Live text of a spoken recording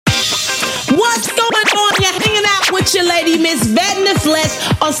lady, Miss Vet in the Flesh,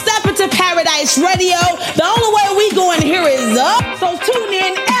 on Step Into Paradise Radio. The only way we going here is up. So tune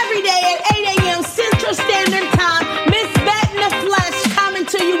in every day at 8 a.m. Central Standard Time. Miss Vet in the Flesh coming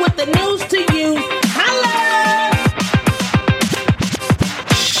to you with the news to you. Holla!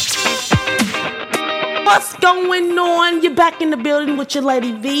 What's going on? You're back in the building with your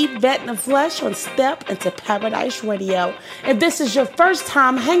lady V, Vet in the Flesh, on Step Into Paradise Radio. If this is your first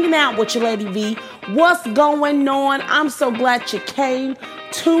time hanging out with your lady V, what's going on? I'm so glad you came.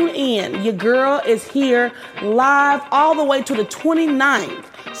 Tune in. Your girl is here live all the way to the 29th,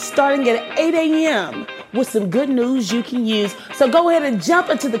 starting at 8 a.m. with some good news you can use. So go ahead and jump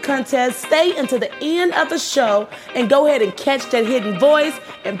into the contest, stay until the end of the show, and go ahead and catch that hidden voice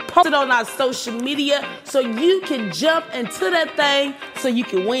and post it on our social media so you can jump into that thing so you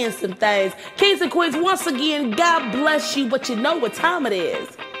can win some things. Kings and Queens, once again, God bless you, but you know what time it is.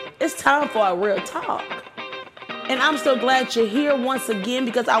 It's time for a real talk. And I'm so glad you're here once again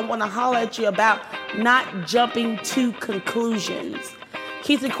because I want to holler at you about not jumping to conclusions.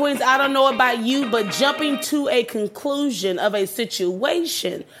 Keith and Queens, I don't know about you, but jumping to a conclusion of a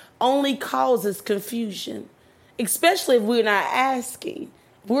situation only causes confusion, especially if we're not asking,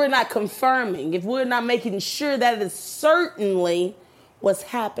 if we're not confirming, if we're not making sure that it is certainly what's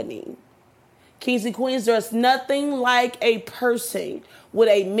happening. Kings and Queens, there's nothing like a person with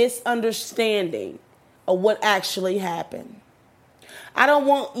a misunderstanding of what actually happened. I don't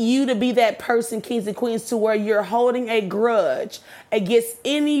want you to be that person, Kings and Queens, to where you're holding a grudge against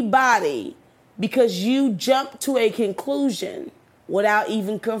anybody because you jumped to a conclusion without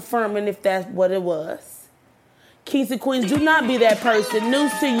even confirming if that's what it was. Kings and Queens, do not be that person.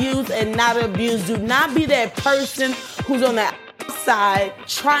 News to use and not abuse. Do not be that person who's on the outside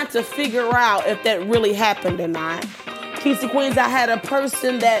trying to figure out if that really happened or not. Kings and Queens, I had a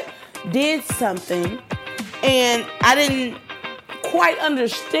person that did something and I didn't quite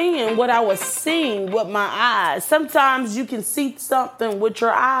understand what I was seeing with my eyes. Sometimes you can see something with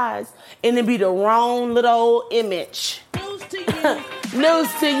your eyes and it be the wrong little image. News to you.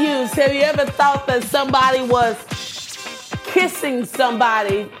 News to you. Have you ever thought that somebody was kissing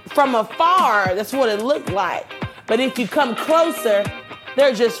somebody from afar? That's what it looked like. But if you come closer,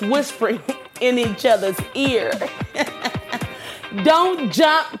 they're just whispering in each other's ear. Don't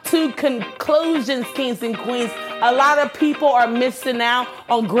jump to conclusions, Kings and Queens. A lot of people are missing out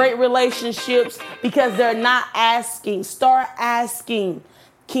on great relationships because they're not asking. Start asking,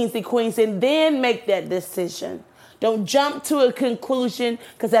 Kings and Queens, and then make that decision. Don't jump to a conclusion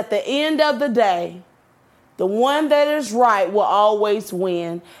because at the end of the day, the one that is right will always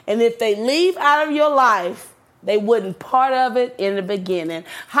win. And if they leave out of your life, they wasn't part of it in the beginning.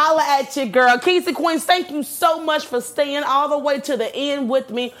 Holla at your girl. Kings and Queens, thank you so much for staying all the way to the end with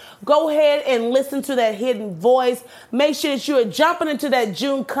me. Go ahead and listen to that hidden voice. Make sure that you are jumping into that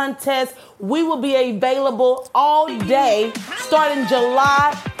June contest. We will be available all day starting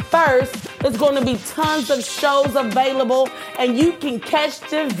July 1st. There's going to be tons of shows available, and you can catch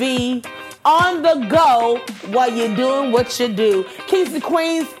the V on the go while you're doing what you do. Kings and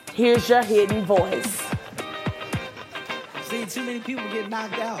Queens, here's your hidden voice. Seeing too many people get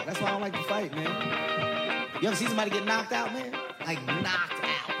knocked out. That's why I don't like to fight, man. You ever see somebody get knocked out, man? Like knocked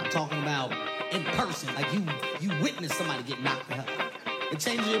out. I'm talking about in person. Like you witness somebody get knocked out. It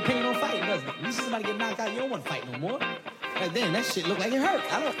changes your opinion on fighting, doesn't it? You see somebody get knocked out, you don't want to fight no more. Like then that shit look like it hurt.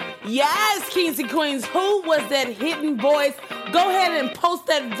 Yes, Kings and Queens, who was that hidden voice? Go ahead and post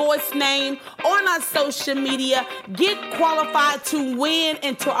that voice name on our social media. Get qualified to win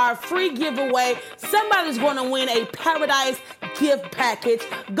into our free giveaway. Somebody's going to win a Paradise gift package.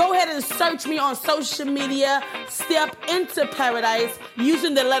 Go ahead and search me on social media. Step Into Paradise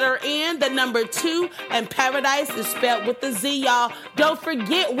using the letter N, the number 2, and Paradise is spelled with the Z, y'all. Don't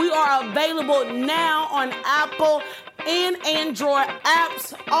forget, we are available now on Apple and Android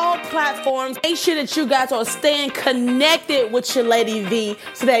apps, all platforms. Make sure that you guys are staying connected with your Lady V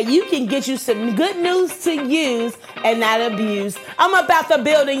so that you can get you some good news to use and not abuse. I'm about the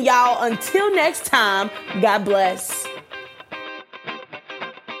building, y'all. Until next time, God bless.